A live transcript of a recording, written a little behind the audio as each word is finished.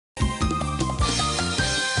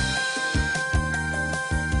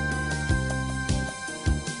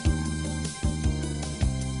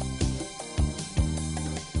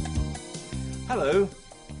Hello.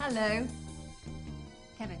 Hello.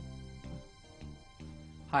 Kevin.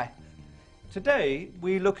 Hi. Today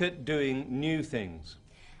we look at doing new things.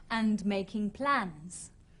 And making plans.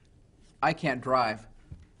 I can't drive,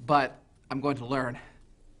 but I'm going to learn.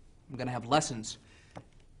 I'm going to have lessons.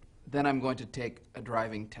 Then I'm going to take a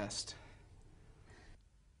driving test.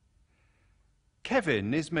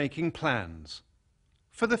 Kevin is making plans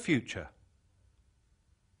for the future.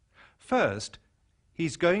 First,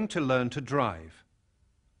 he's going to learn to drive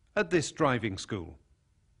at this driving school.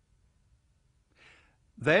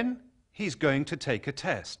 Then he's going to take a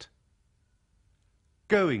test.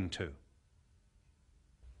 Going to.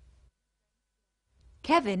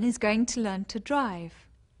 Kevin is going to learn to drive.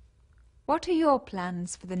 What are your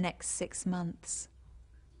plans for the next 6 months?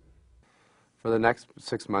 For the next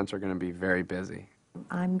 6 months are going to be very busy.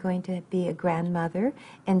 I'm going to be a grandmother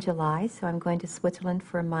in July, so I'm going to Switzerland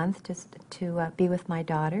for a month just to be with my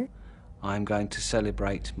daughter. I'm going to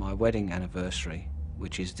celebrate my wedding anniversary,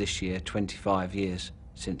 which is this year 25 years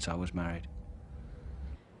since I was married.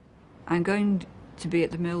 I'm going to be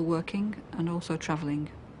at the mill working and also travelling.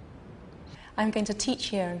 I'm going to teach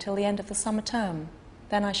here until the end of the summer term.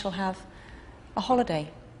 Then I shall have a holiday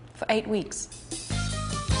for 8 weeks.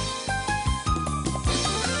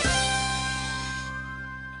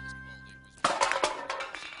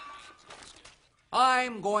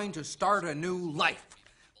 I'm going to start a new life.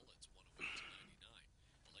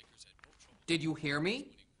 Did you hear me?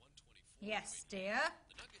 Yes, dear.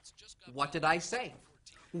 What did I say?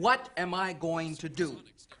 What am I going to do?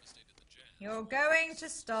 You're going to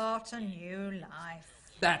start a new life.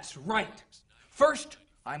 That's right. First,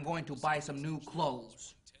 I'm going to buy some new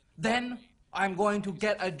clothes. Then, I'm going to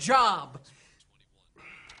get a job.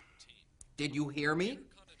 Did you hear me?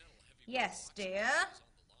 Yes, dear.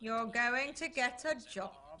 You're going to get a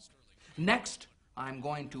job. Next, I'm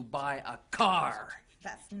going to buy a car.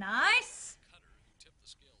 That's nice.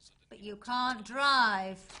 But you can't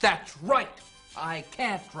drive. That's right. I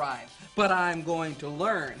can't drive, but I'm going to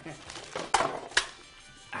learn. When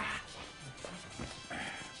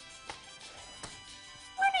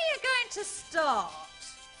are you going to start?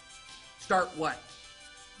 Start what?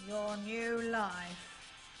 Your new life.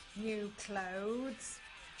 New clothes,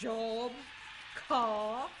 job,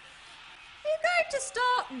 car. Are you going to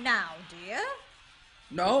start now, dear?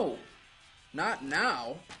 No, not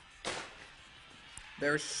now.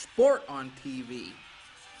 There's sport on TV.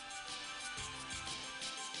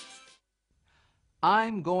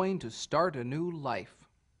 I'm going to start a new life.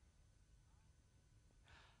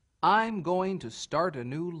 I'm going to start a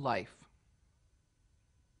new life.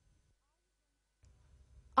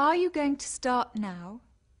 Are you going to start now?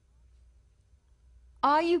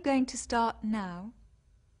 Are you going to start now?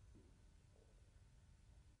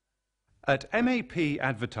 At MAP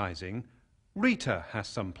Advertising, Rita has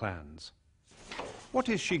some plans. What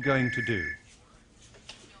is she going to do?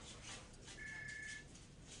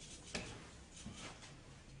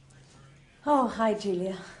 Oh, hi,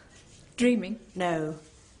 Julia. Dreaming? No.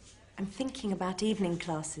 I'm thinking about evening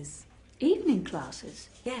classes. Evening classes?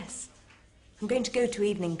 Yes. I'm going to go to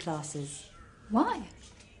evening classes. Why?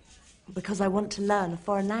 Because I want to learn a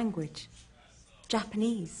foreign language.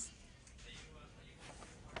 Japanese.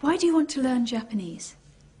 Why do you want to learn Japanese?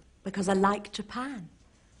 Because I like Japan.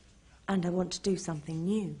 And I want to do something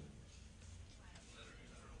new.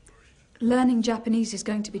 Learning Japanese is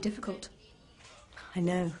going to be difficult. I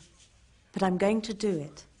know. But I'm going to do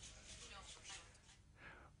it.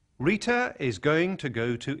 Rita is going to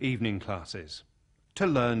go to evening classes to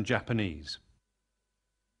learn Japanese.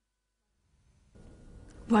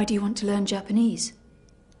 Why do you want to learn Japanese?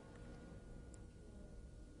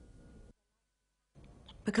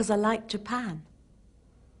 Because I like Japan.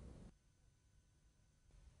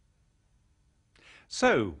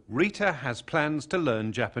 So, Rita has plans to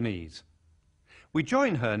learn Japanese. We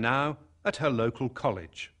join her now at her local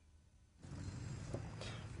college.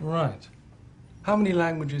 Right. How many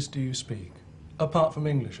languages do you speak? Apart from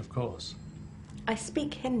English, of course. I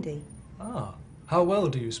speak Hindi. Ah, how well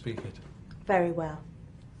do you speak it? Very well.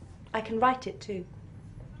 I can write it too.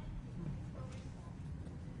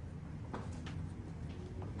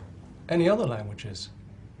 Any other languages?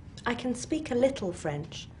 I can speak a little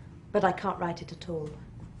French, but I can't write it at all.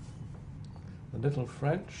 A little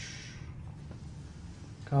French.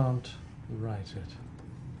 Can't write it.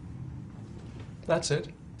 That's it?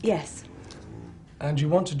 Yes. And you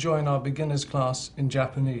want to join our beginner's class in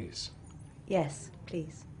Japanese? Yes,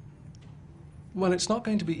 please. Well, it's not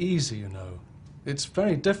going to be easy, you know. It's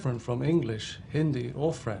very different from English, Hindi,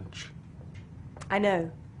 or French. I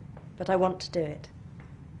know, but I want to do it.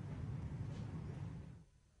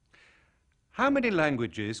 How many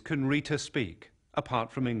languages can Rita speak,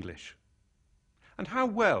 apart from English? And how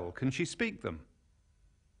well can she speak them?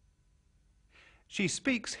 She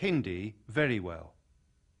speaks Hindi very well.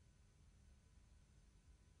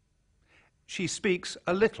 She speaks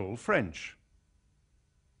a little French.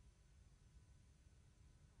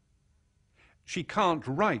 She can't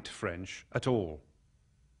write French at all.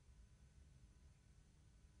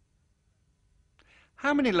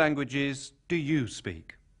 How many languages do you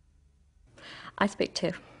speak? I speak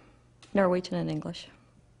two, Norwegian and English.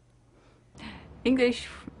 English,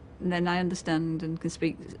 and then I understand and can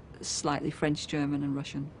speak slightly French, German and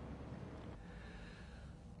Russian.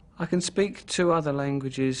 I can speak two other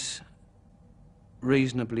languages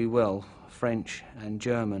reasonably well, French and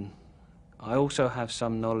German. I also have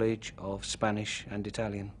some knowledge of Spanish and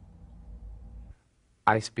Italian.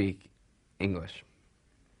 I speak English,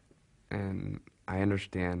 and I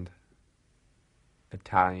understand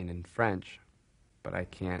Italian and French, but I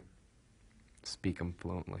can't speak them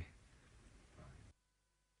fluently.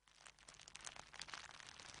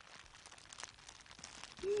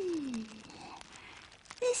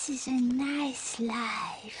 This is a nice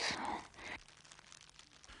life.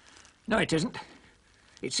 No, it isn't.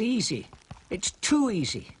 It's easy. It's too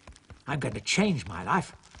easy. I'm going to change my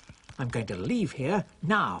life. I'm going to leave here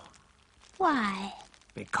now. Why?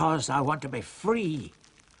 Because I want to be free.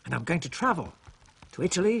 And I'm going to travel. To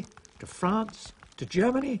Italy, to France, to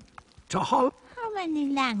Germany, to Holland. How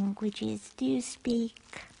many languages do you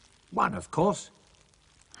speak? One, of course.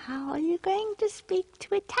 How are you going to speak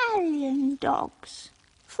to Italian dogs,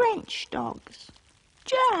 French dogs,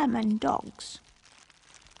 German dogs?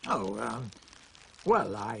 Oh, well,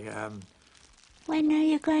 When are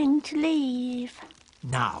you going to leave?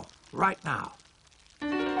 Now. Right now.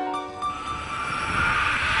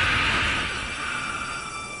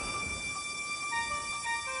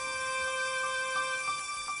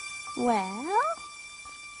 Well?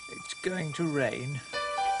 It's going to rain.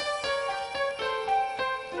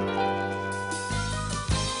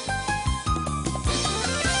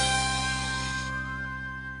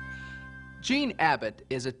 Gene Abbott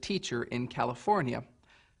is a teacher in California.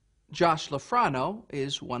 Josh Lafrano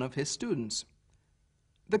is one of his students.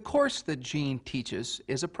 The course that Gene teaches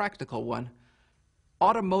is a practical one,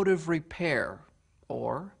 automotive repair,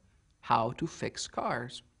 or how to fix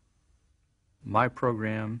cars. My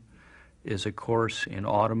program is a course in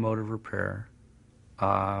automotive repair.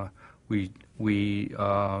 We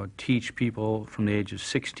teach people from the age of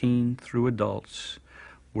 16 through adults.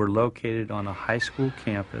 We're located on a high school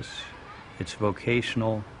campus. It's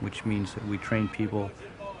vocational, which means that we train people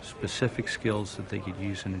specific skills that they could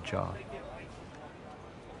use in a job.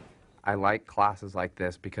 I like classes like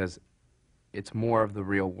this because it's more of the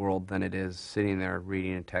real world than it is sitting there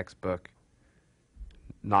reading a textbook,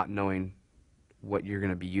 not knowing what you're going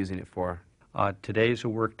to be using it for. Today's a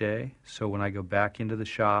work day, so when I go back into the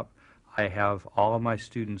shop, I have all of my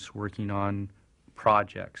students working on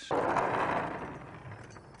projects.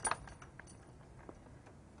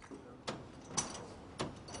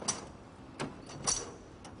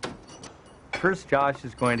 First, Josh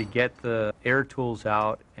is going to get the air tools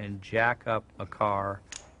out and jack up a car.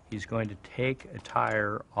 He's going to take a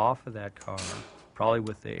tire off of that car, probably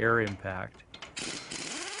with the air impact.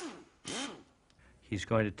 He's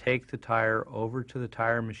going to take the tire over to the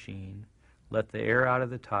tire machine, let the air out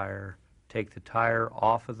of the tire, take the tire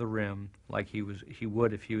off of the rim like he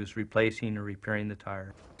would if he was replacing or repairing the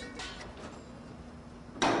tire.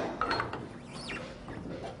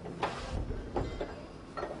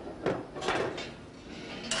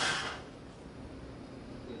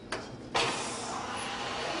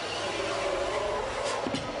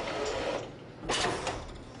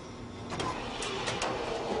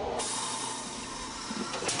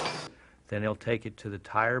 Then he'll take it to the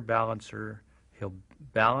tire balancer, he'll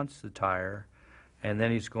balance the tire, and then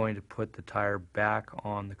he's going to put the tire back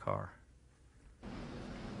on the car.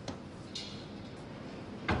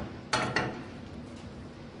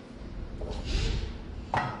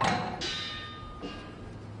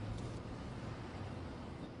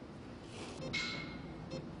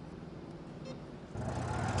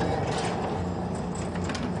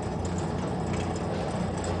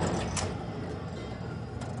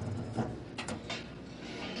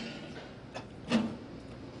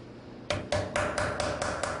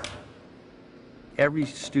 Every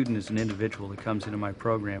student is an individual that comes into my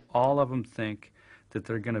program. All of them think that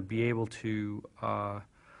they're going to be able to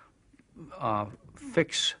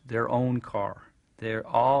fix their own car. They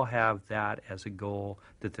all have that as a goal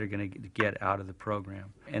that they're going to get out of the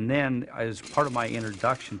program. And then, as part of my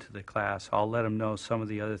introduction to the class, I'll let them know some of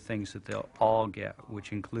the other things that they'll all get,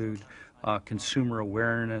 which include consumer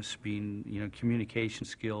awareness, communication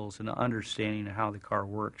skills, and understanding of how the car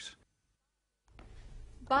works.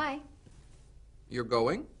 Bye. You're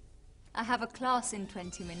going? I have a class in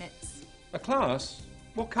 20 minutes. A class?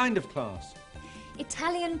 What kind of class?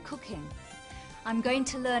 Italian cooking. I'm going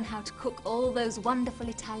to learn how to cook all those wonderful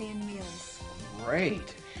Italian meals.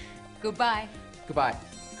 Great. Goodbye. Goodbye.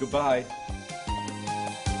 Goodbye.